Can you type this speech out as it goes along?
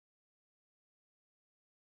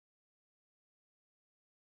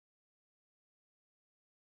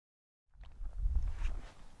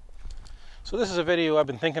So this is a video I've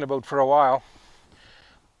been thinking about for a while.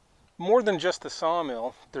 More than just the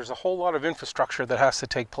sawmill, there's a whole lot of infrastructure that has to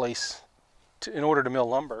take place in order to mill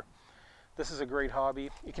lumber. This is a great hobby.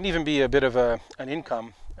 It can even be a bit of an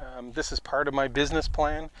income. This is part of my business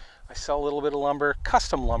plan. I sell a little bit of lumber,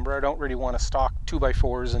 custom lumber. I don't really want to stock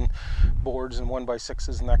 2x4s and boards and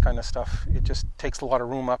 1x6s and that kind of stuff. It just takes a lot of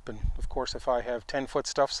room up, and of course if I have 10-foot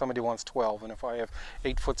stuff, somebody wants 12, and if I have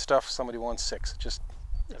 8-foot stuff, somebody wants 6. It just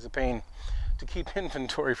is a pain to keep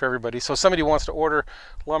inventory for everybody. So if somebody wants to order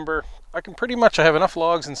lumber, I have enough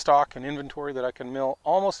logs in stock and inventory that I can mill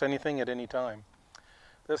almost anything at any time.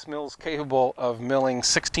 This mill's capable of milling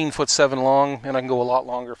 16'7" long, and I can go a lot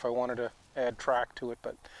longer if I wanted to add track to it,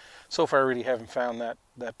 but so far I really haven't found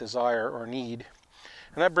that desire or need.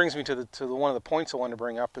 And that brings me to one of the points I want to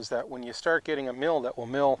bring up, is that when you start getting a mill that will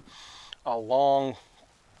mill a long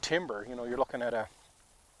timber, you know, you're looking at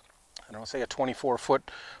say a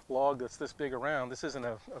 24-foot log that's this big around. This isn't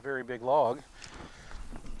a very big log.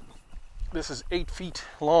 This is 8 feet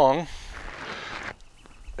long,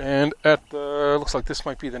 and at the, looks like this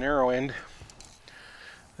might be the narrow end.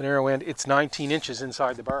 The narrow end, it's 19 inches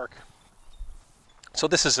inside the bark. So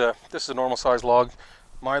this is a normal size log.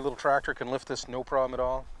 My little tractor can lift this no problem at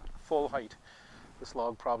all. Full height. This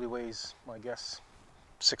log probably weighs, I guess,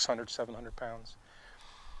 600, 700 pounds.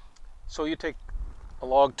 So you take a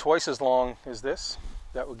log twice as long as this.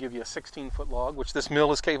 That will give you a 16-foot log, which this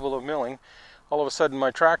mill is capable of milling. All of a sudden my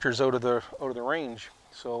tractor's out of the range.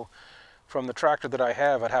 So from the tractor that I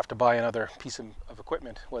have, I'd have to buy another piece of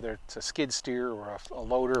equipment, whether it's a skid steer or a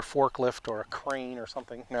loader, forklift, or a crane or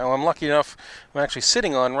something. Now I'm lucky enough, I'm actually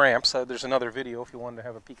sitting on ramps. There's another video if you wanted to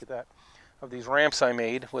have a peek at that, of these ramps I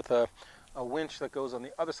made with a winch that goes on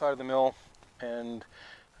the other side of the mill, and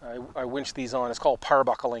I winch these on. It's called par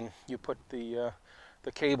buckling. You put the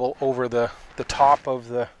cable over the top of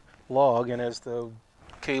the log, and as the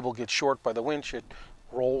cable gets short by the winch, it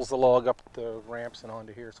rolls the log up the ramps and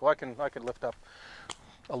onto here. So I can lift up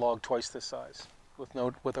a log twice this size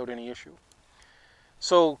without any issue.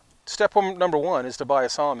 So step number one is to buy a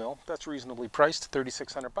sawmill. That's reasonably priced,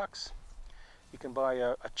 3,600 bucks. You can buy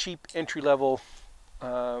a cheap entry-level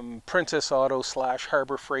Princess Auto /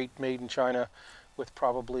 Harbor Freight made in China with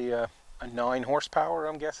probably a 9 horsepower,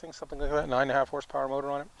 I'm guessing, something like that, 9.5 horsepower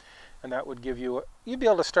motor on it. And that would give you, you'd be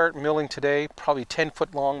able to start milling today, probably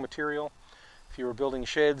 10-foot long material. If you were building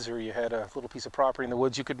sheds or you had a little piece of property in the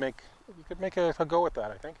woods, you could make a go at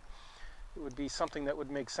that, I think. It would be something that would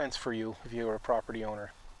make sense for you if you were a property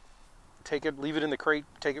owner. Take it, leave it in the crate,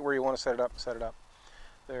 take it where you want to set it up.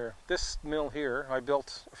 There. This mill here I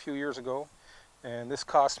built a few years ago, and this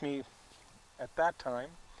cost me, at that time,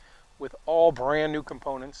 with all brand new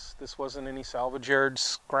components, this wasn't any salvage yard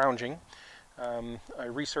scrounging. I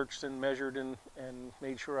researched and measured and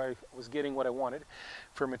made sure I was getting what I wanted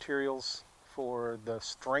for materials, for the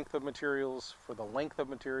strength of materials, for the length of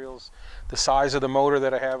materials, the size of the motor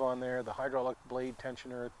that I have on there, the hydraulic blade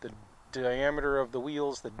tensioner, the diameter of the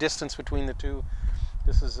wheels, the distance between the two.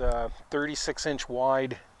 This is a 36-inch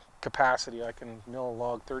wide capacity. I can mill a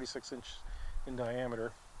log 36 inch in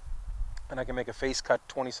diameter, and I can make a face cut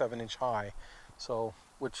 27-inch high. So,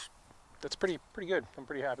 that's pretty good. I'm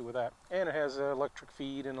pretty happy with that. And it has electric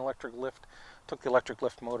feed and electric lift. Took the electric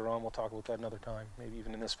lift motor on. We'll talk about that another time, maybe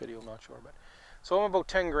even in this video, I'm not sure. But so I'm about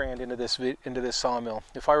 10 grand into this sawmill.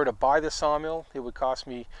 If I were to buy this sawmill, it would cost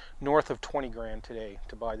me north of 20 grand today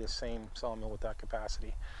to buy this same sawmill with that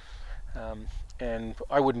capacity. And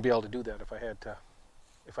I wouldn't be able to do that if I had to.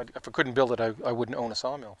 If I couldn't build it, I wouldn't own a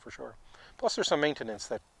sawmill for sure. Plus there's some maintenance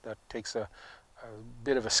that takes a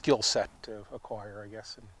bit of a skill set to acquire, I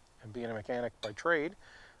guess. And being a mechanic by trade,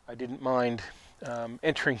 I didn't mind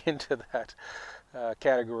entering into that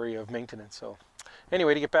category of maintenance. So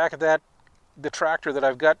anyway, to get back at that, the tractor that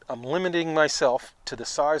I've got, I'm limiting myself to the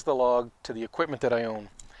size of the log, to the equipment that I own.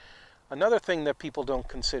 Another thing that people don't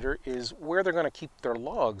consider is where they're going to keep their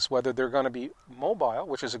logs, whether they're going to be mobile,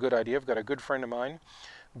 which is a good idea. I've got a good friend of mine,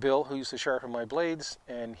 Bill, who used to sharpen my blades,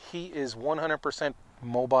 and he is 100%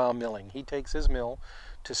 mobile milling. He takes his mill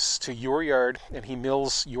to your yard, and he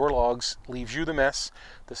mills your logs, leaves you the mess,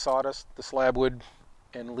 the sawdust, the slab wood,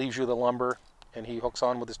 and leaves you the lumber, and he hooks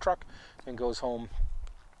on with his truck and goes home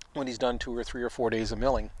when he's done 2 or 3 or 4 days of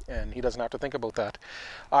milling, and he doesn't have to think about that.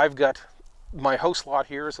 I've got, my house lot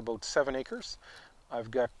here is about 7 acres.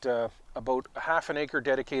 I've got about half an acre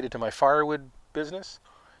dedicated to my firewood business,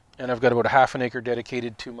 and I've got about half an acre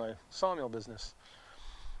dedicated to my sawmill business.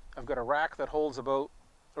 I've got a rack that holds about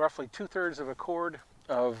roughly 2/3 of a cord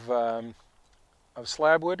of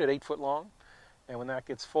slab wood at 8 foot long, and when that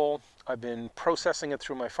gets full, I've been processing it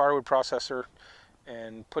through my firewood processor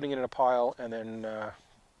and putting it in a pile and then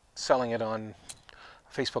selling it on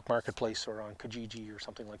Facebook Marketplace or on Kijiji or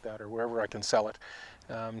something like that, or wherever I can sell it.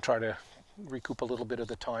 Try to recoup a little bit of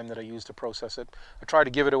the time that I use to process it. I try to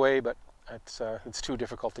give it away, but it's too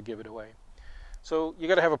difficult to give it away. So you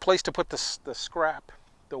got to have a place to put the scrap,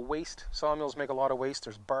 the waste. Sawmills make a lot of waste.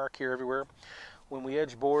 There's bark here everywhere. When we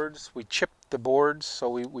edge boards, we chip the boards. So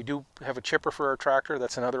we do have a chipper for our tractor.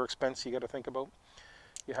 That's another expense you got to think about.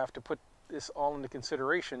 You have to put this all into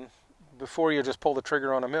consideration before you just pull the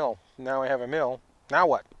trigger on a mill. Now I have a mill. Now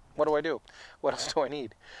what? What do I do? What else do I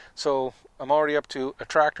need? So I'm already up to a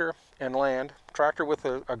tractor and land. Tractor with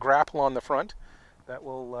a grapple on the front that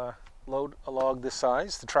will load a log this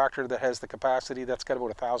size. The tractor that has the capacity, that's got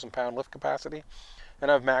about 1,000-pound lift capacity. And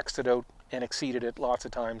I've maxed it out and exceeded it lots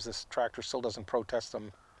of times. This tractor still doesn't protest.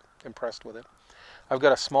 I'm impressed with it. I've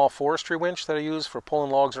got a small forestry winch that I use for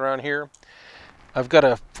pulling logs around here. I've got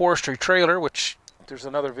a forestry trailer, which there's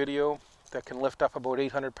another video that can lift up about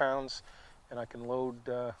 800 pounds, and I can load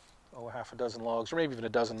half a dozen logs, or maybe even a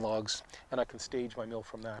dozen logs, and I can stage my mill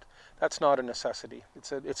from that. That's not a necessity.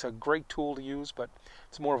 It's a great tool to use, but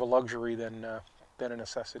it's more of a luxury than a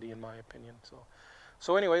necessity, in my opinion.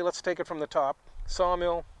 So anyway, let's take it from the top.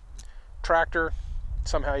 Sawmill, tractor.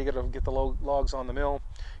 Somehow you got to get the logs on the mill.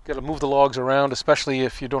 You got to move the logs around, especially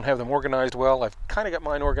if you don't have them organized well. I've kind of got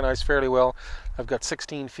mine organized fairly well. I've got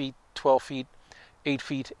 16 feet, 12 feet, 8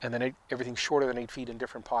 feet, and then everything shorter than 8 feet in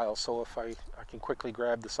different piles. So if I can quickly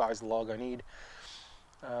grab the size of the log I need.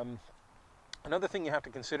 Another thing you have to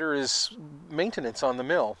consider is maintenance on the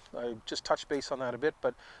mill. I just touched base on that a bit,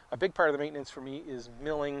 but a big part of the maintenance for me is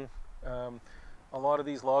milling. A lot of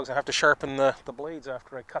these logs, I have to sharpen the blades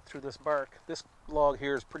after I cut through this bark. This log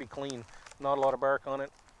here is pretty clean, not a lot of bark on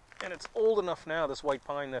it. And it's old enough now, this white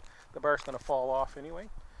pine, that the bark's going to fall off anyway.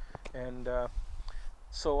 And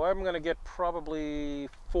so I'm going to get probably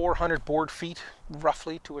 400 board feet,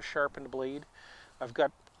 roughly, to a sharpened blade. I've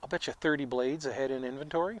got, I'll bet you 30 blades ahead in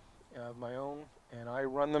inventory of my own, and I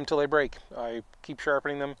run them till they break. I keep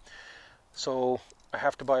sharpening them. So I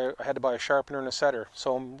had to buy a sharpener and a setter.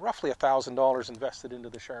 So I'm roughly $1,000 invested into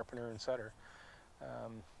the sharpener and setter.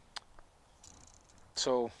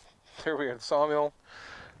 So there we are, the sawmill,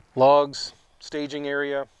 logs, staging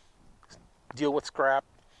area, deal with scrap.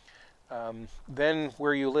 Then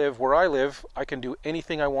where you live, where I live, I can do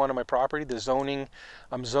anything I want on my property. The zoning,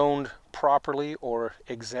 I'm zoned properly or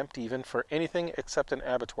exempt even for anything except an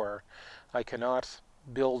abattoir. I cannot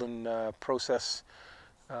build and process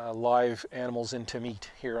live animals into meat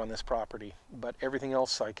here on this property, but everything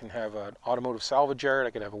else, I can have an automotive salvage yard, I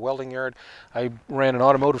could have a welding yard. I ran an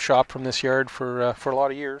automotive shop from this yard for a lot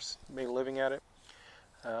of years, made a living at it.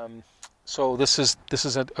 So this is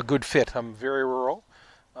a good fit. I'm very rural,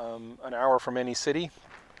 an hour from any city,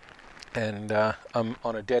 and I'm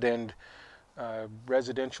on a dead-end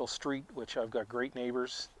residential street, which I've got great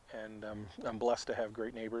neighbors, and I'm blessed to have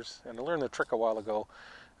great neighbors. And I learned the trick a while ago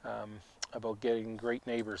about getting great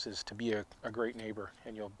neighbors is to be a great neighbor,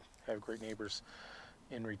 and you'll have great neighbors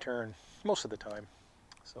in return most of the time.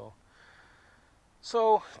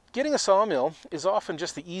 So getting a sawmill is often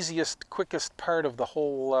just the easiest, quickest part of the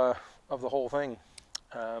whole thing.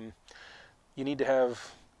 You need to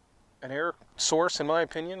have an air source, in my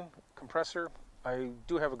opinion, compressor. I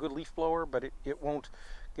do have a good leaf blower, but it won't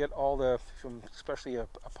get all especially a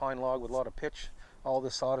pine log with a lot of pitch. All the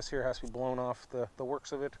sawdust here has to be blown off the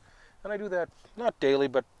works of it. And I do that not daily,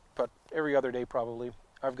 but every other day probably.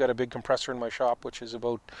 I've got a big compressor in my shop, which is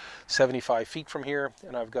about 75 feet from here,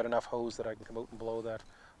 and I've got enough hose that I can come out and blow that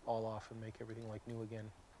all off and make everything like new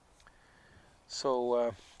again.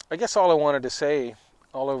 So I guess all I wanted to say,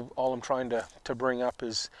 all I'm trying to bring up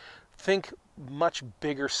is think much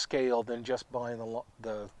bigger scale than just buying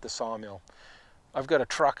the sawmill. I've got a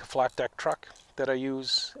truck, a flat deck truck that I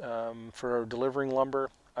use for delivering lumber.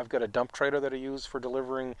 I've got a dump trailer that I use for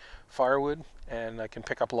delivering firewood, and I can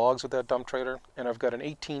pick up logs with that dump trailer. And I've got an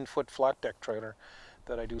 18-foot flat deck trailer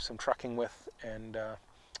that I do some trucking with, and I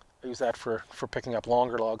use that for picking up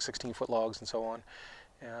longer logs, 16-foot logs and so on.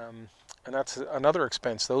 And that's another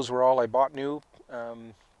expense. Those were all I bought new,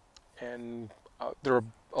 and they're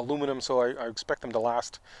aluminum, so I expect them to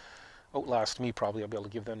outlast me probably. I'll be able to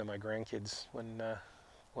give them to my grandkids when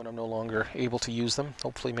I'm no longer able to use them.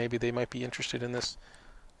 Hopefully maybe they might be interested in this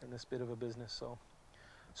bit of a business.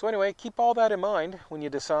 So anyway, keep all that in mind when you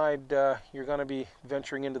decide you're going to be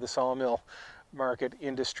venturing into the sawmill market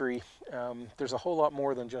industry. There's a whole lot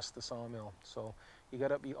more than just the sawmill. So you got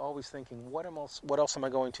to be always thinking, what else am I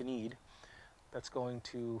going to need that's going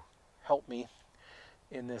to help me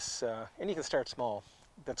in this? And you can start small.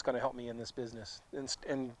 that's going to help me in this business.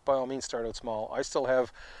 And by all means, start out small. I still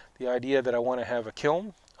have the idea that I want to have a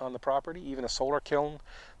kiln on the property, even a solar kiln,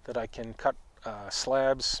 that I can cut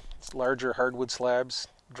slabs, larger hardwood slabs,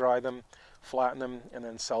 dry them, flatten them, and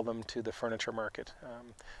then sell them to the furniture market.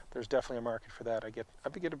 There's definitely a market for that. I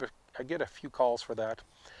get a few calls for that,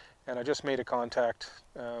 and I just made a contact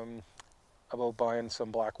about buying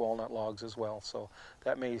some black walnut logs as well. So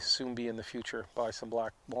that may soon be in the future. Buy some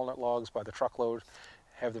black walnut logs by the truckload,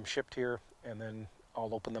 have them shipped here, and then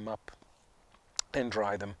I'll open them up and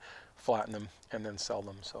dry them, flatten them, and then sell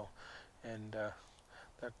them. So, and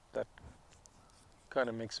that kind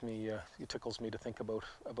of makes me, it tickles me to think about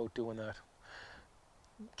doing that.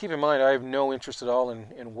 Keep in mind, I have no interest at all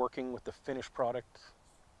in working with the finished product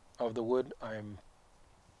of the wood. I'm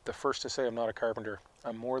the first to say I'm not a carpenter.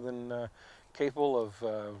 I'm more than capable of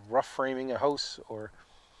rough framing a house or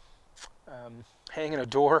hanging a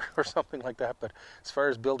door or something like that. But as far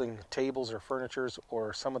as building tables or furnitures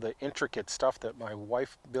or some of the intricate stuff that my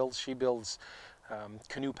wife builds, she builds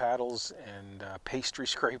canoe paddles and pastry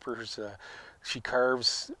scrapers. She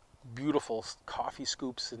carves beautiful coffee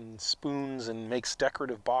scoops and spoons and makes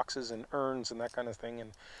decorative boxes and urns and that kind of thing.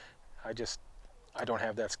 And I don't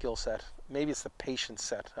have that skill set. Maybe it's the patience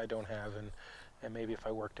set I don't have, and maybe if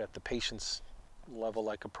I worked at the patience level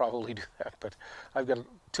I could probably do that, but I've got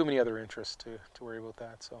too many other interests to worry about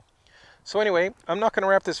that. So anyway, I'm not going to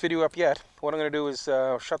wrap this video up yet. What I'm going to do is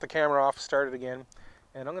shut the camera off, start it again,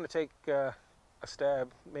 and I'm going to take a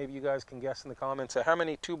stab. Maybe you guys can guess in the comments at how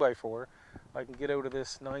many 2x4 I can get out of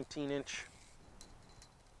this 19-inch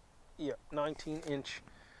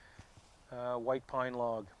white pine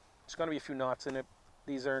log. There's going to be a few knots in it.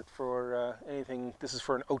 These aren't for anything. This is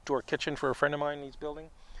for an outdoor kitchen for a friend of mine he's building.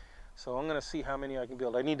 So I'm going to see how many I can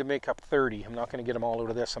build. I need to make up 30. I'm not going to get them all out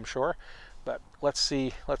of this, I'm sure. But let's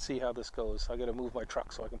see how this goes. I got to move my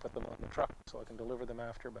truck so I can put them on the truck so I can deliver them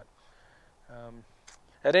after. But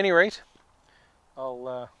at any rate,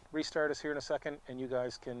 I'll restart us here in a second, and you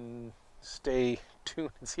guys can stay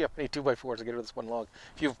tuned and see how many 2x4s I get out of this one log.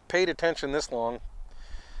 If you've paid attention this long,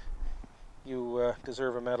 you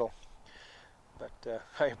deserve a medal. But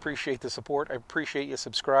I appreciate the support. I appreciate you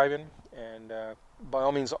subscribing, and by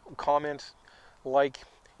all means, comment, like.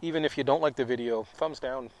 Even if you don't like the video, thumbs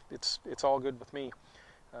down. It's all good with me.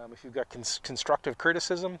 If you've got constructive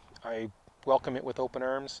criticism, I welcome it with open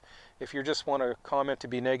arms. If you just want to comment to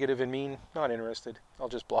be negative and mean, not interested. I'll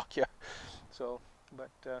just block you. So, but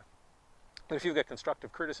if you've got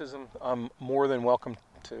constructive criticism, I'm more than welcome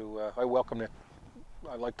to. I welcome it.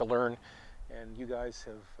 I like to learn. And you guys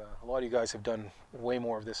have, a lot of you guys have done way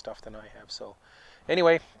more of this stuff than I have. So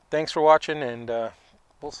anyway, thanks for watching, and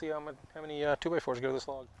we'll see how many 2x4s go to this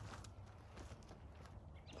log.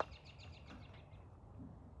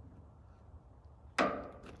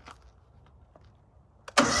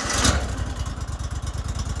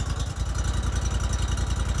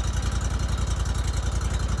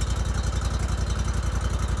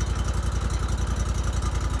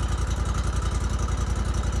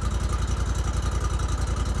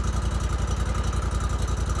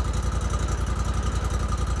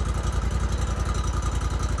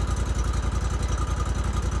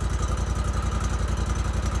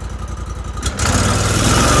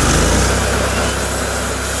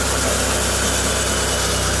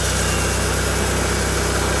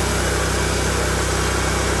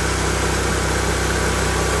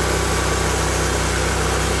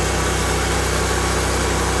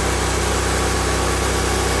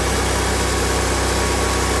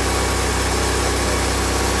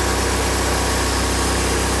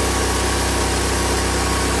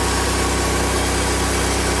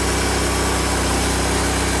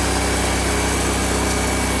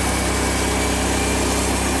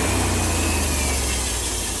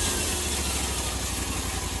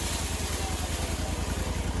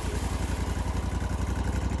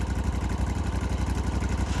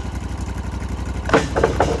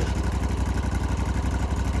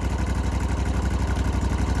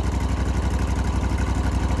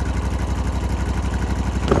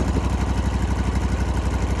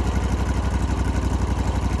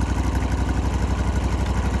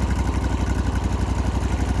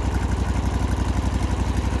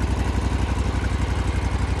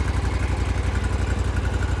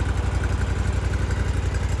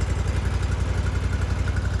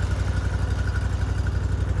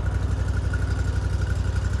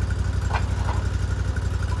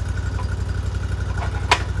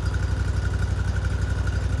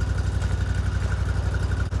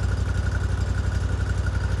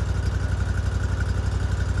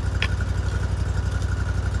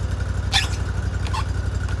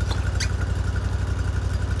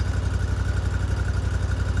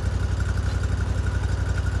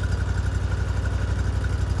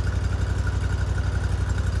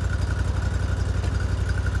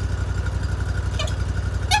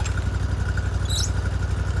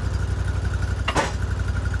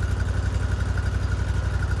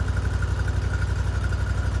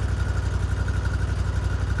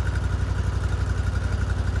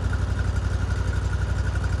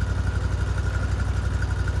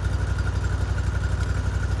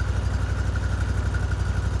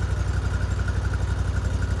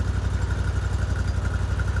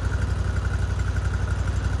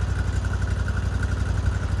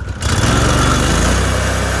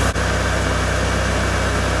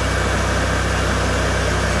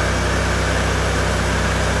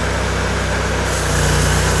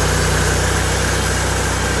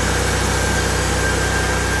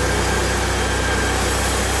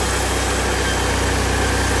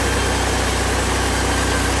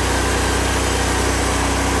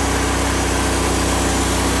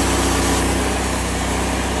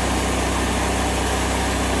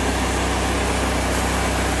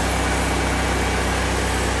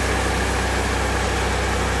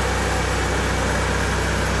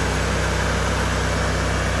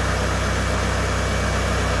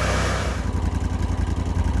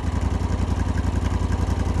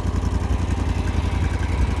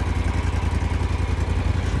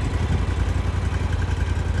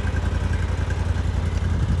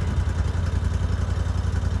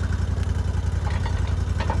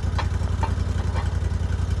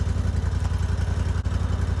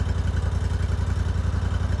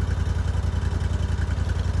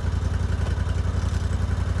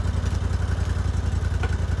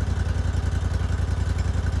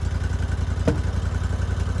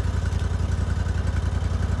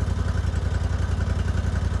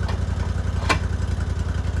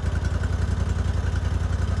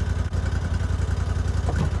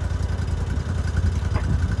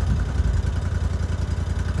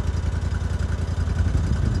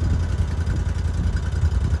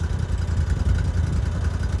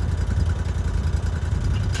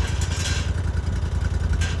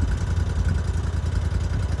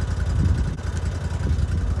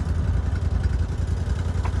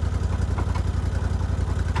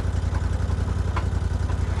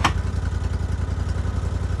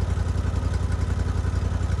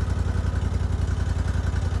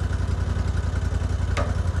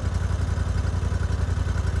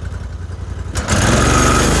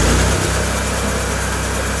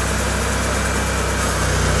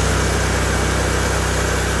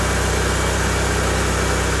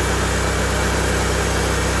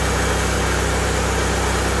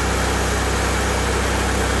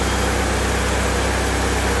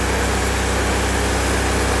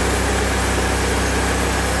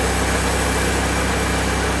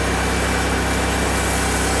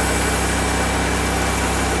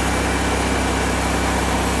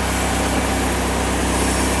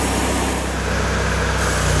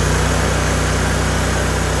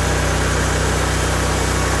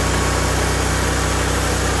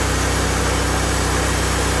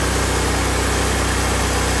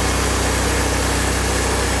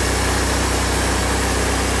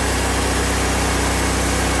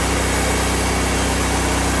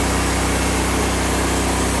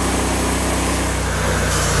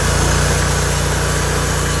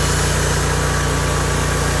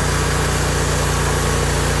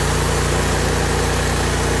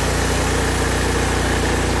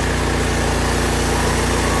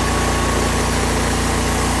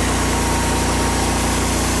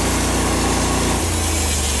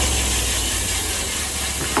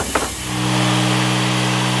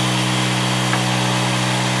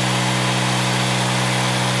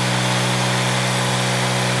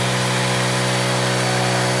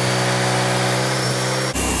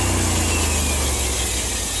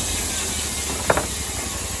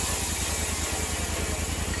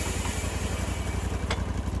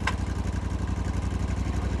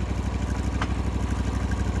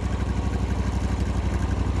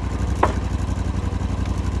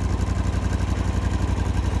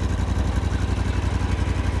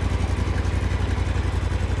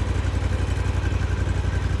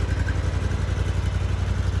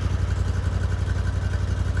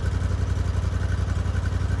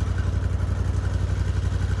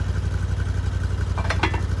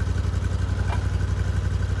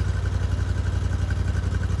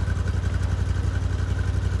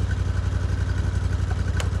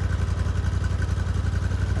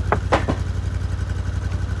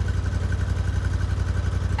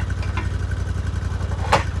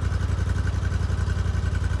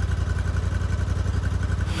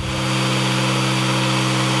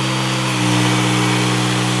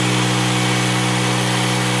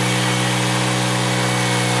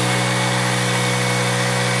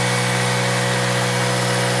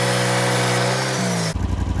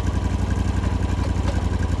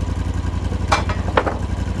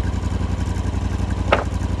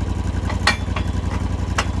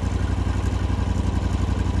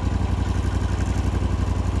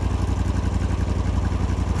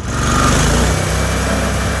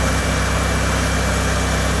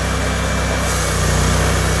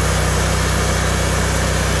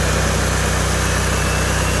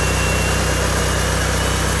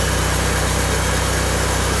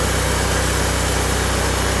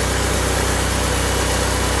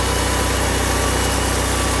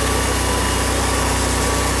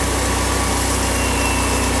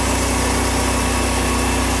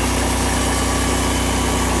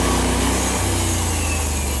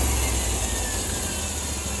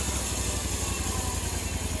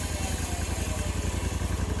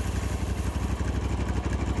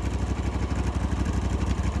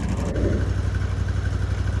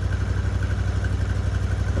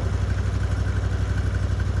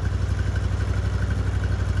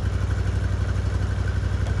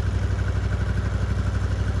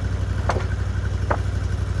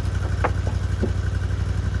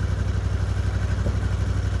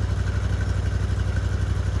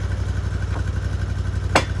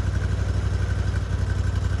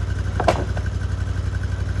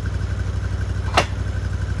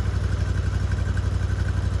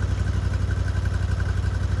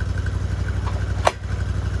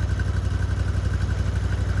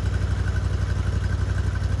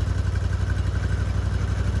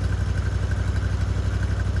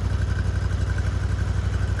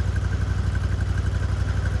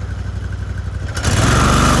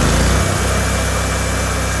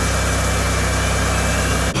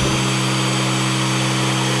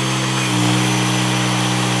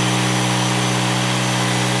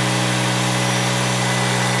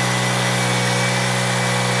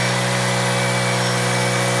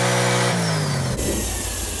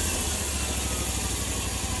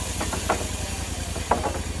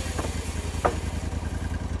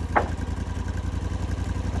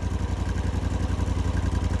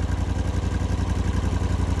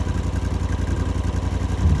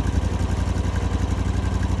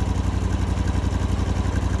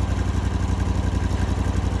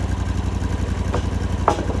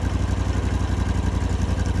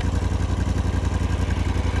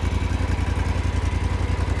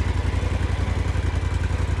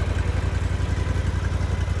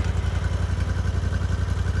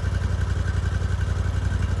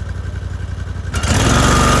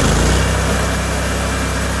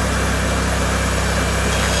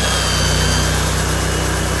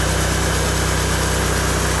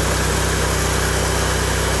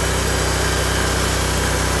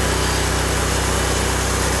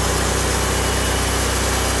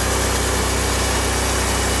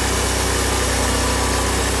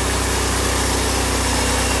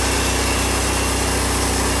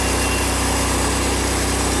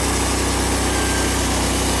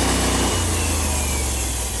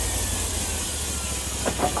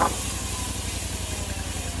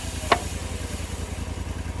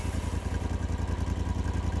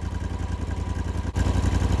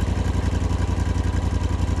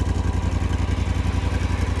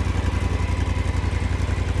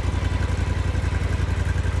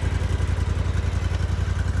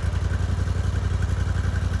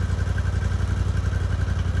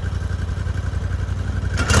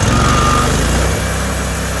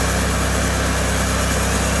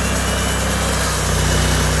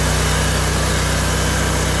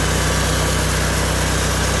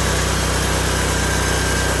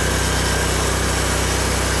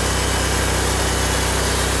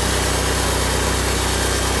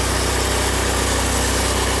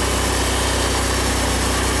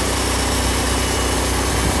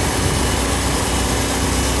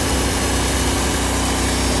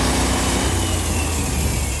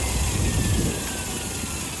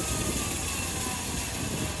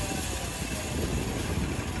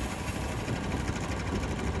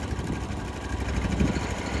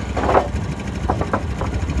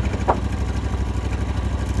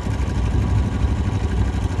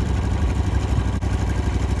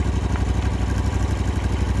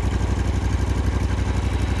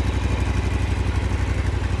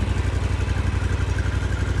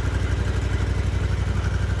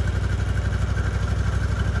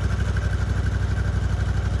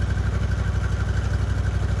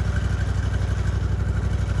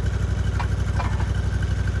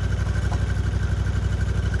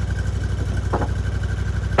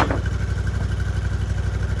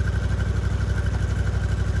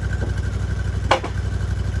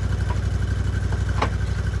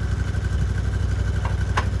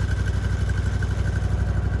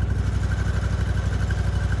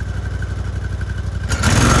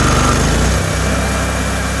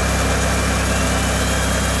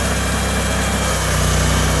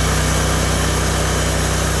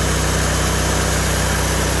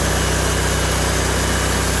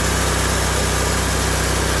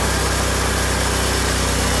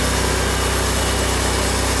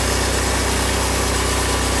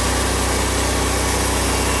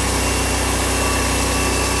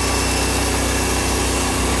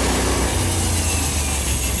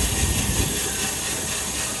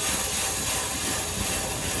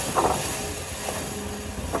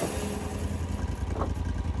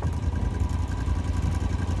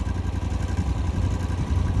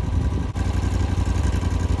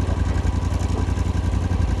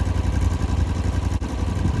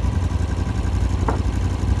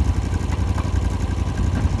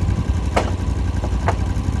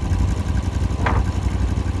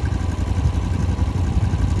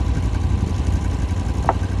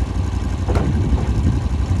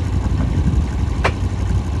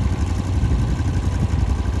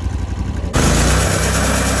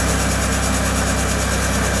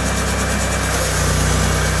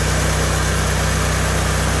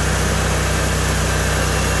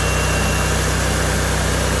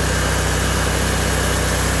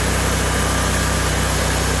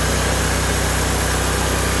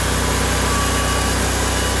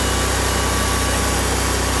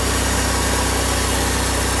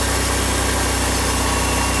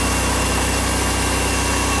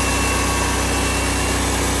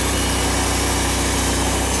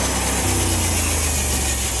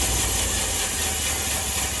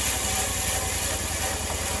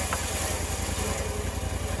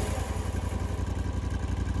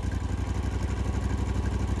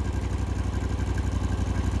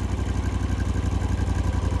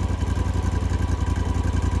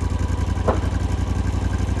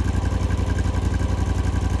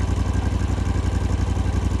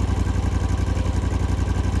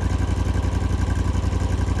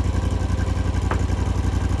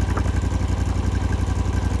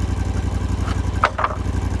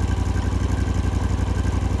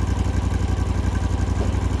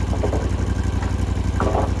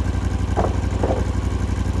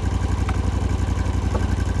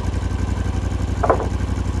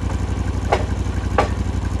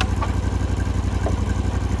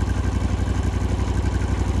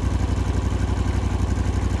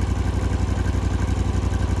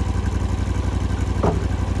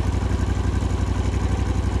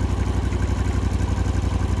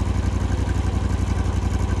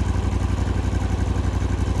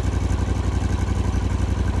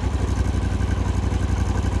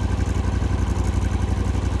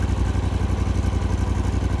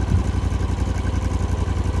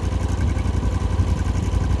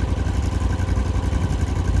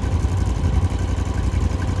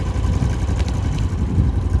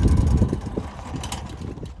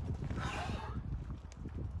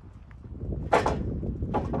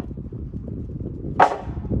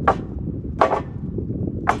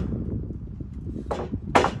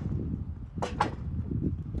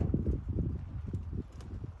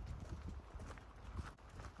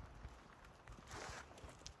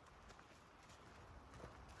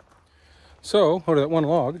 So out of that one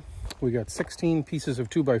log, we got 16 pieces of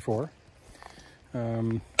 2x4,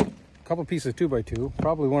 a couple pieces of 2x2,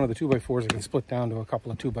 probably one of the 2x4s I can split down to a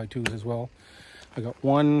couple of 2x2s as well. I got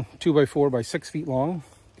one 2x4 by 6 feet long,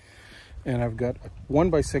 and I've got a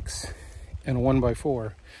 1x6 and a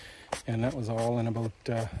 1x4, and that was all in about,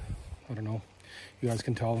 I don't know, you guys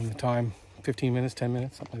can tell in the time, 15 minutes, 10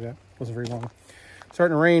 minutes, something like that. It wasn't very long.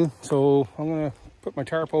 Starting to rain, so I'm gonna put my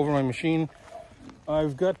tarp over my machine.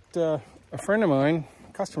 I've got a friend of mine,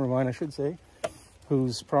 customer of mine I should say,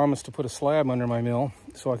 who's promised to put a slab under my mill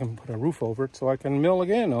so I can put a roof over it so I can mill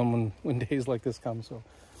again on when days like this come. So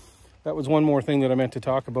that was one more thing that I meant to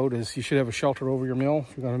talk about, is you should have a shelter over your mill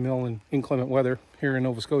if you're going to mill in inclement weather here in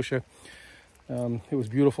Nova Scotia. It was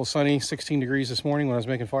beautiful, sunny, 16 degrees this morning when I was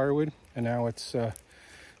making firewood, and now it's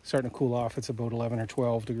starting to cool off. It's about 11 or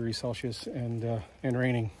 12 degrees Celsius and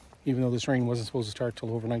raining, even though this rain wasn't supposed to start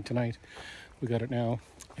till overnight tonight. We got it now.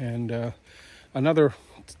 And another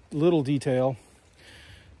little detail,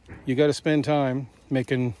 you got to spend time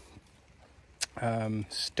making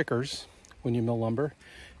stickers when you mill lumber,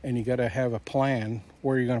 and you got to have a plan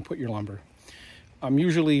where you're going to put your lumber. I'm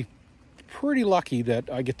usually pretty lucky that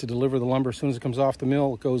I get to deliver the lumber as soon as it comes off the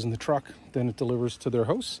mill. It goes in the truck, then it delivers to their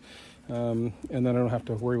house, and then I don't have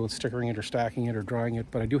to worry about stickering it or stacking it or drying it.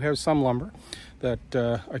 But I do have some lumber that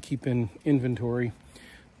I keep in inventory,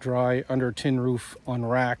 dry under a tin roof on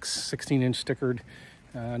racks, 16-inch stickered,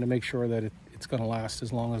 to make sure that it's going to last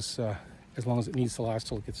as long as it needs to last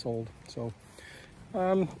till it gets sold. So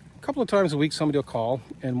a couple of times a week somebody will call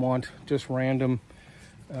and want just random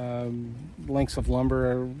lengths of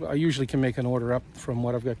lumber. I usually can make an order up from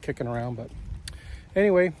what I've got kicking around. But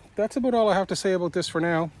anyway, that's about all I have to say about this for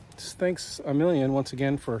now. Thanks a million once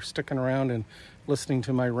again for sticking around and listening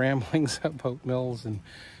to my ramblings about mills and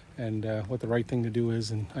what the right thing to do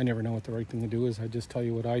is. And I never know what the right thing to do is. I just tell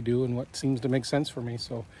you what I do and what seems to make sense for me.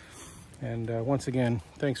 So, and once again,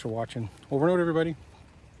 thanks for watching. Over and out, everybody.